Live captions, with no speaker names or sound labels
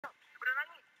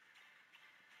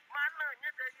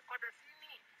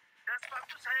Dan sebab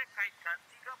tu saya kaitkan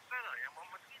 3 perkara yang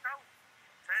Muhammad ni tahu.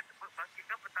 Saya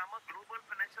berbangkitkan pertama Global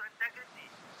Financial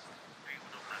Integrity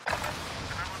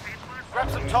 2012. Kenapa papers? Grab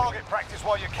some target practice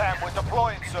while you can. We're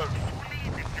deploying soon.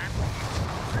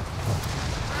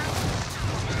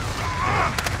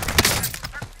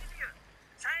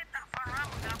 Saya tak faham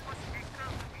mengapa speaker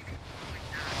memilih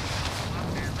pembicaraan.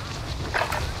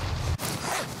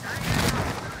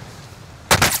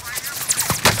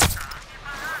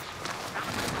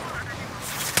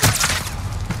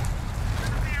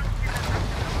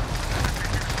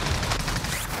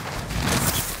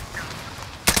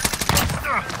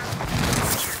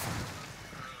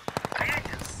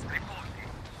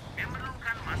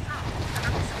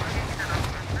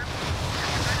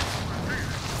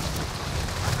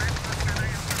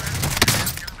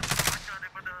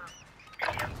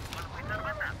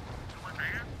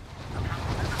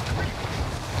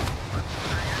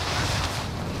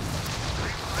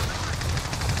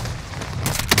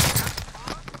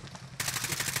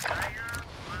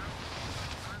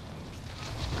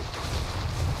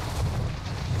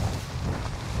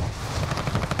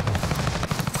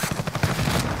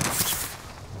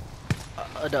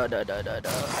 Ada.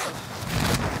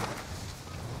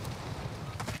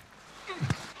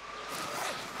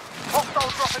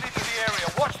 Hostile dropping into the area.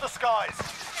 Watch the skies.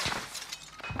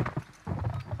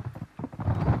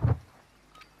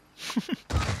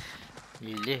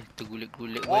 Gile,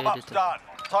 tergulik-gulik Warm weh up's dia tu. done.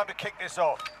 Time to kick this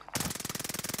off.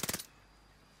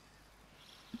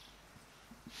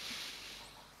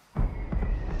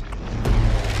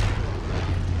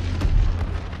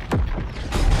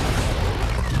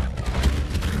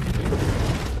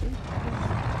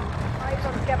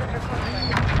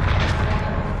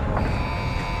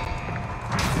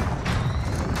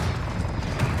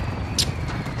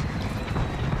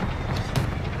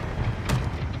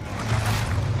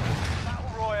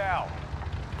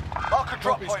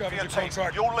 Drop point for your team.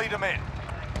 You'll lead them in.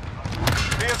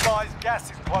 Be advised, gas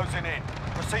is closing in.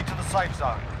 Proceed to the safe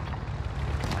zone.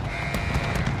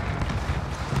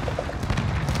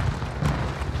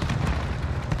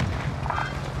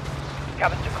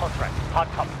 Scavenger contract. Hard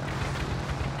copy.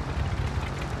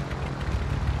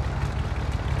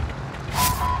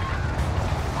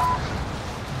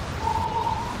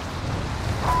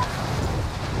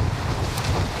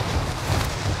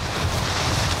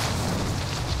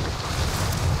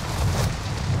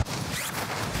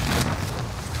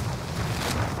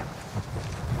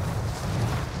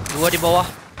 Dua di bawah.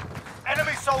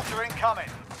 Enemy soldier incoming.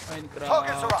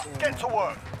 Targets are up. Get to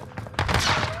work.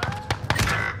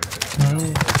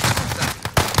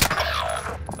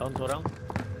 Down seorang.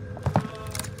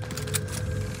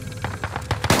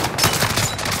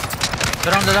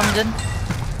 Serang dalam Jen.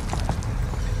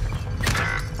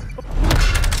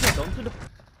 Down tu dah.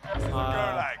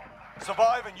 Gulag.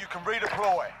 Survive and you can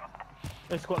redeploy.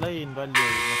 Squad lain balik.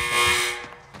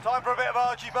 Time for a bit of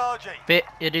argy-bargy. P,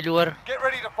 dia di luar. Get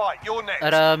ready to fight. You're next.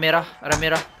 Arah merah.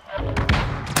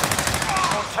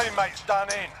 Your teammates done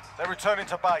in. They're returning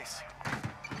to base.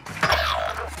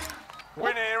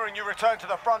 Win here and you return to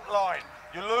the front line.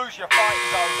 You lose, your fight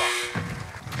is over.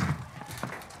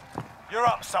 You're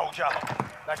up, soldier.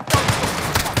 Now go.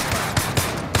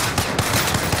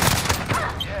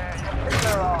 Yeah, you kick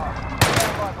their ass.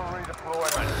 Stand by for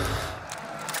redeployment.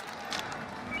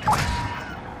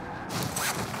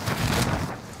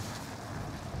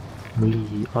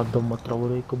 Beli Adam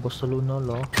Traore ke Barcelona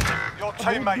lah. Your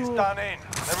teammates done in.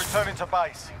 They're returning to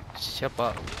base.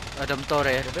 Siapa? Adam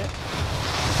Torre.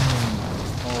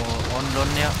 Oh, on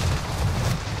loan ya.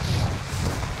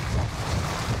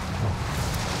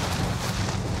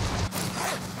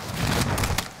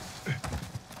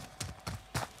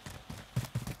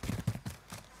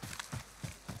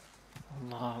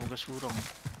 Allah, udah surang.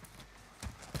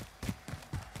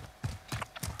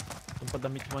 Tempat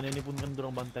damit mana ni pun kan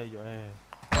dorang bantai je.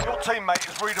 Your teammate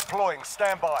is redeploying.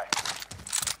 Stand by.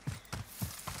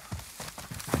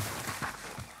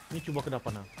 Ni cuba ke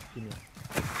depan lah. Sini.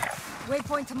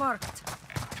 Waypoint marked.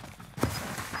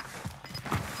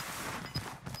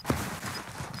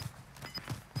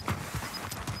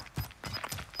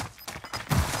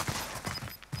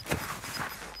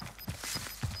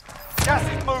 Gas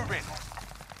is moving.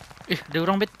 Dia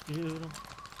orang bet.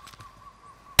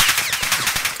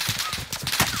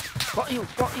 Fuck you.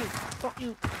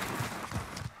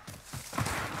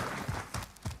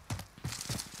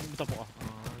 Betapa ah.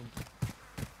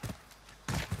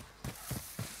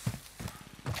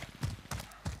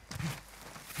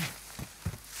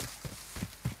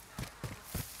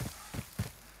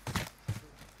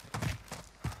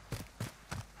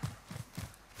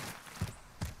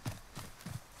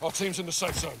 Our team's in the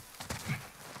safe zone.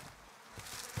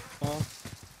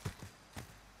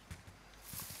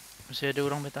 Masih ada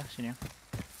orang beta sini.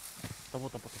 Tapo.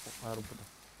 Rumput tu.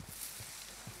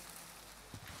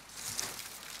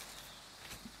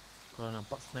 Kalau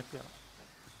nampak sniper.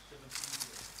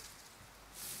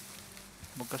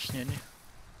 Bekasnya ni.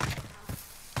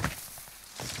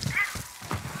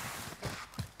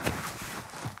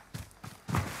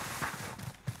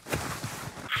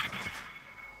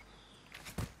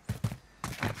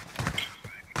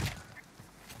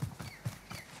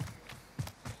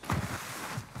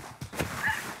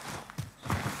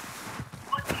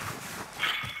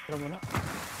 Orang mana?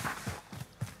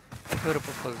 Baru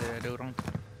pukul dia ada orang tu.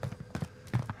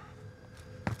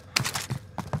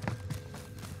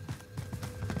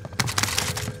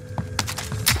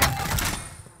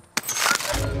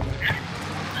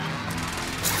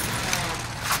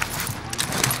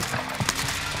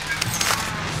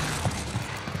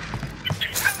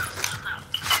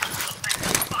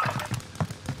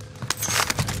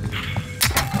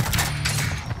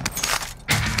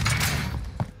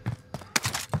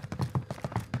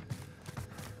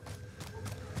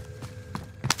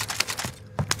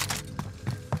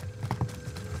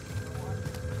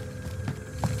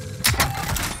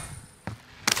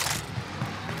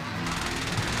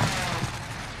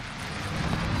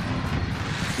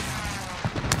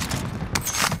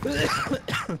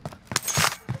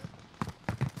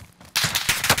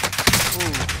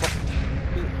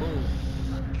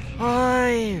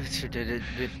 Hai, sudah ada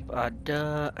duit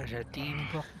ada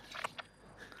timbuk.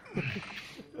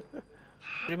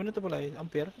 Dari mana tu Palai?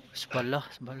 Ampere? Sebelah.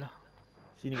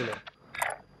 Sini kalau.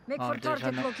 Make Oh, for there's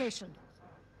target ano. location.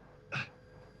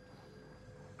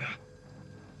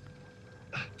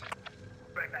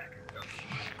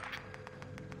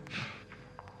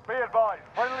 Be advised,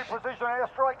 friendly precision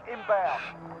airstrike inbound.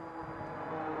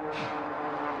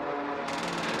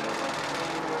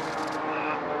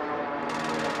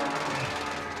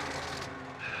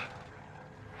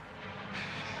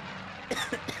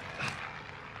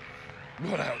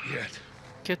 Not out yet.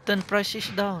 Captain Price is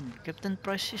down.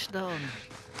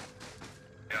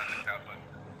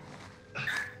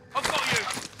 I've got you.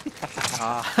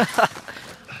 Ah.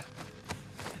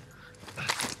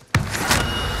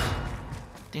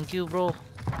 Thank you, bro.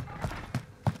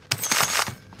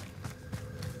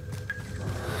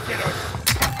 Get her.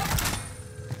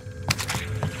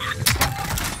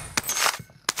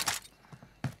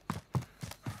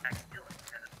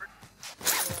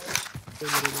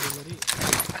 Lari.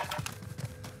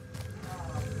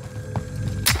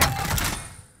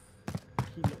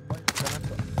 Gila, banyak kanan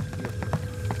tak?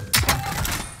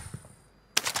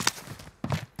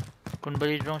 Kung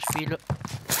bali drone spilo.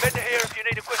 Better here if you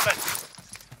need equipment.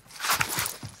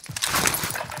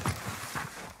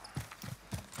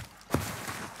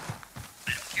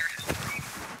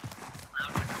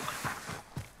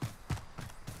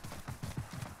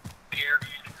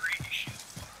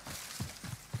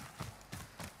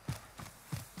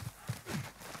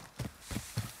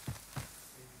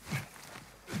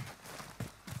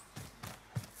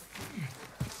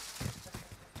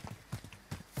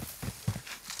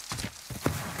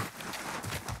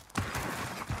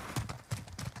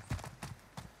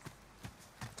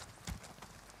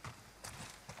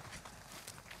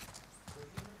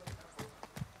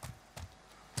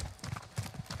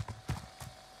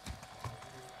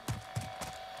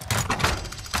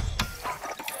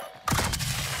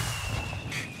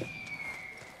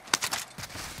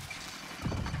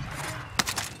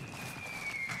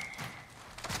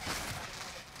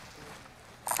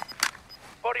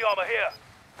 Body armor here.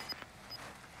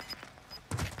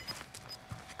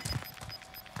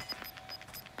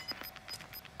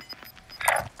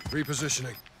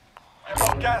 Repositioning.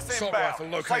 Got gas Assault inbound. rifle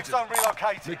located. Safe zone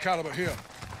relocated. Mid caliber here.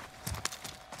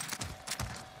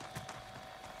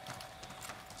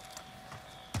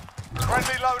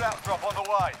 Friendly loadout drop on the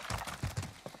way.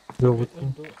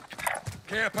 Untuk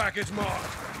Care package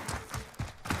marked.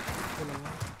 ulang.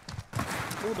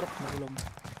 Oh, drop na ulang.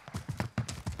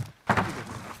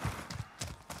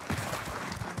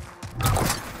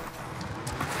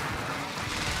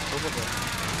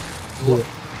 Dua.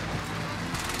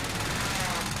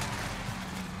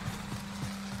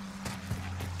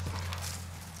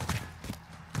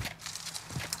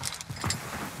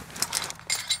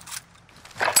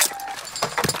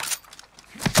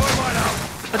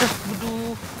 Aduh,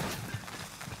 bodoh.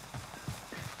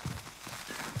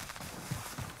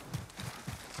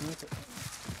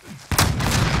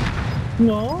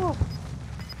 No.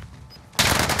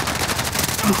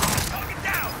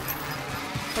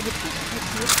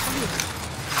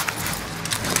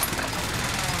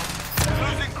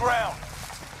 Losing ground.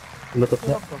 Menutup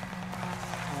tak?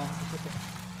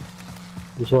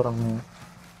 Di seorang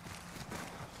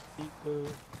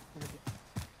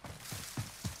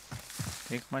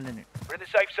Ini kemana ni? We're in the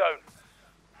safe zone.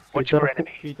 Watch for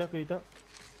enemy. Kita.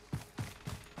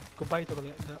 Kupai tu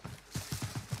kalau enggak.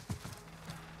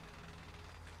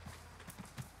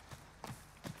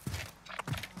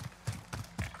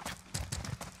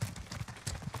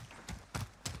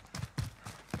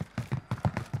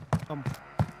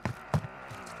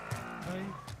 Hai.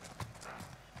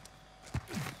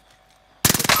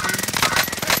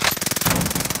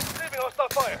 Leaving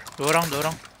hostile fire. Dua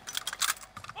orang.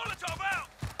 Molotov out.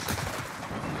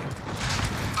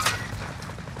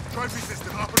 Trophy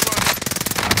system up and running.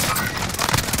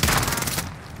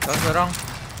 Seorang.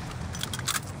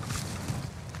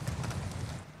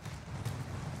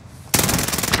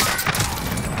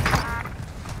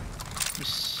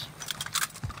 Yes.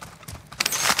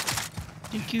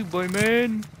 Thank you, boy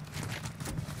man.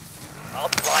 I'll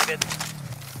drive it.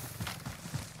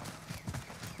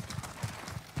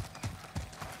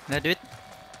 Nak duit?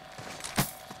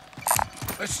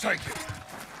 Let's take it.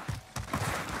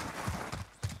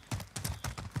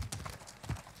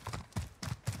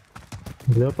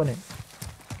 beli apa nih?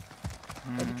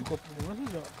 Tadi cukup murah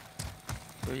saja.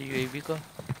 Beli UAV kah?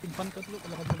 Simpan kat dulu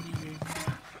kalau kamu beli UAV.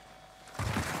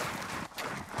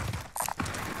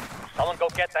 Someone go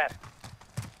get that.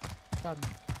 Kan.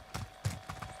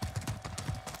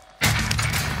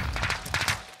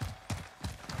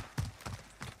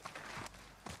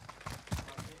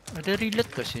 Ada reload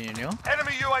ke sini ni? Oh?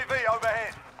 Enemy UAV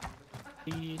overhead.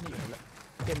 Ini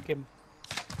ya, kem.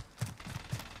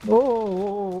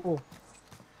 Oh.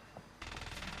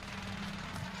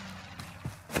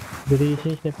 Dari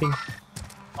sini sniping.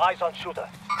 Eyes on shooter.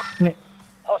 Nih.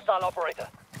 Hostile operator.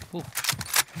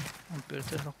 Hampir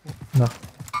terlaku. Nah.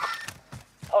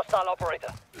 Hostile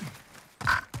operator.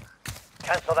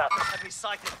 Cancel that. Enemy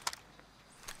sighted.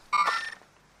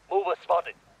 Mover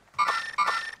spotted.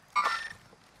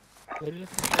 Dari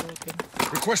kem.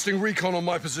 Requesting recon on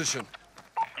my position.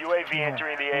 UAV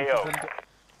entering the AO.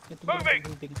 Moving.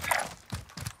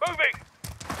 Moving.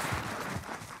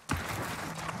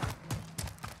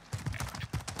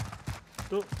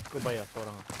 Tuh, kebayar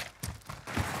seorang.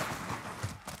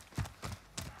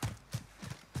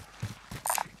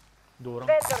 Dua orang.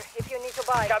 Vendor, if you need to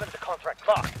buy. Cabin to contract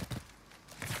locked.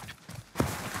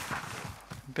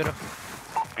 Hampir.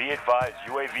 Be advised,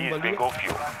 UAV is bingo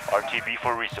fuel. RTB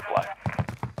for resupply.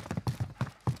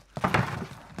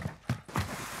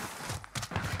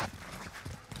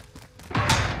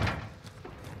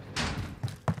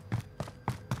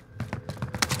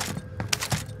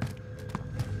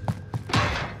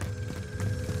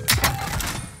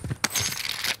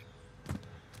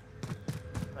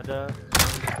 Ada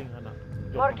penting anak.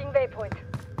 Marking waypoint.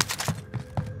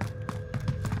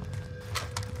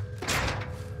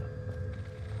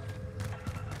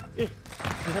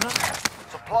 Di sana.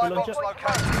 Supply box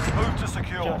located. Move to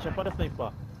secure. Siapa ada sniper?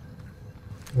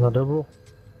 Nggak ada bro.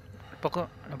 Pokok.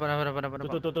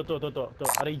 Nampak. Tuh.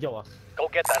 Ada hijau ah. Go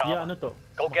get that Dia armor. anu tuh.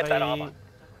 Go get that armor.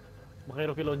 Pakai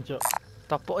rocket launcher.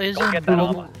 Tapok Go get that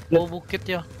armor. Bawah bukit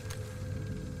ya.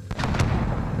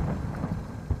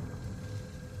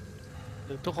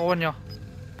 Itu kawannya.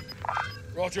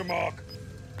 Roger, Mark.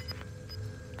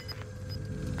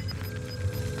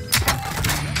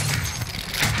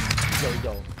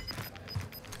 Hijau.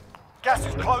 Gas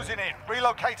is closing in.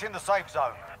 Relocating the safe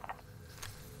zone.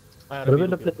 Ada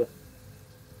beda plate ya?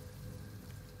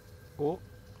 Oh,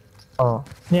 Oh,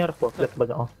 ini harus buat plate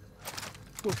banyak oh.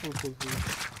 full.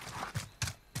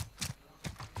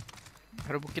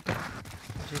 Ada bukit tuh.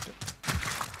 Situ.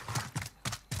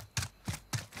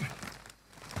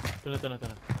 Tuna.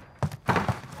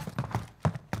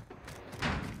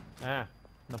 Nah,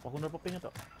 nampak aku nampak pingin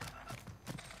tak?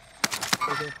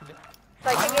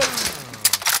 Sighting in.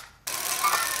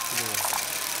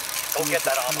 Go get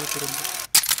that armor. Turun.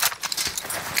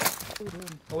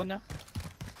 Kawan na.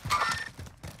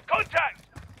 Contact!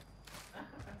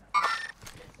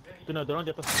 Tuna, dorang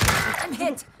di atas. I'm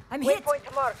hit. Waypoint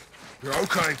marked. You're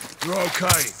okay. You're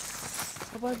okay.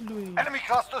 Apa dulu eh? Enemy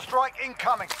cluster strike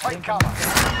incoming. Take cover.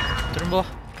 Turun bawah.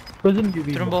 Frozen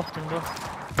UV. Turun bawah.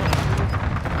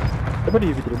 Apa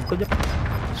di UV turun? Kau jap.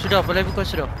 Sudah, Palai buka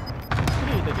sudah.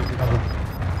 Ini tadi.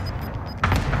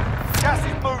 Gas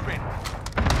is moving.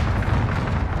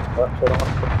 Seorang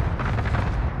masuk.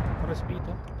 Ada speed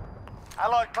tu.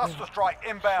 Allied cluster strike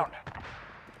inbound.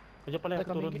 Kau jap paling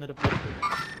aku turun ada depan.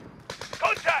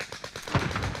 Contact!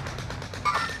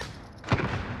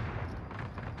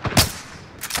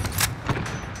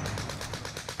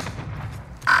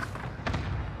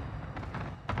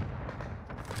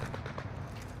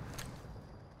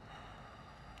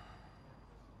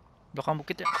 belakang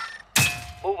bukit ya.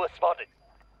 Mover spotted.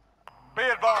 Be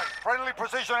advised, friendly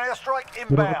precision airstrike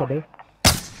Biru apa inbound. deh?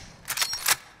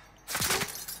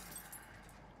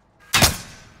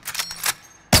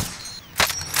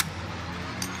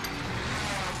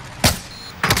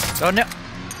 Down ya.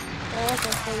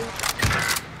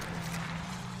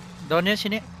 Down ya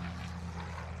sini.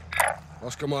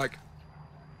 Oscar Mike.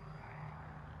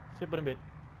 Siap berembet.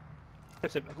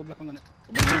 Sip, aku belakang mana?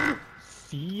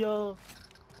 Sial.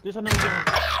 Di sana ujung.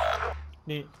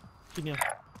 Nih, sini ya.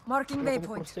 Marking Kamu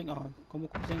waypoint. crossing, kamu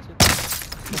crossing sih.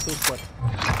 Betul squad.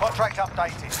 Contract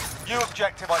updated. New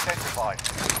objective identified.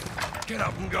 Get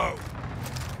up and go.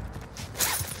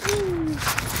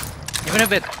 Gimana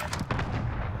bet?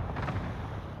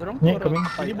 Dorong Nih, orang.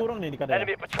 kami. Ini burung nih di Caldera.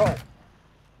 Enemy patrol.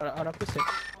 Arah aku sih.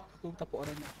 Aku tapuk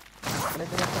orangnya. Ada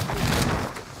satu.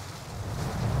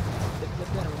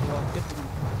 Lihat roket ini.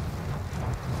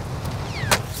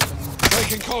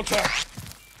 Making contact.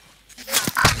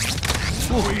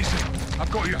 Oh, easy. I've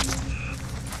got you.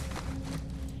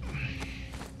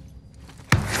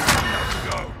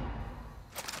 Go.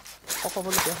 Apa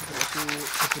boleh ya? Aku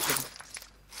position.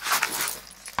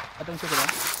 Ada yang coba kan?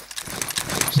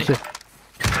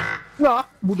 Wah,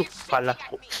 buduk. Kalah.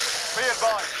 Be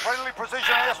advised, friendly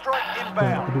precision airstrike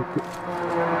inbound. Duduk.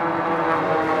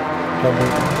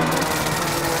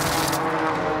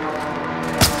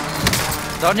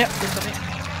 Down ya. Sini.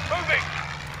 Moving.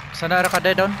 Sana ada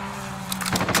kadai down.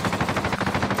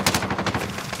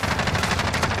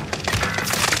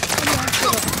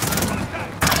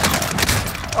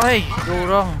 Ay,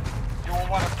 dorong. You are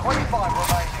one of 25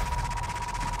 remaining.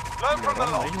 Learn from the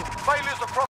loss. Failures of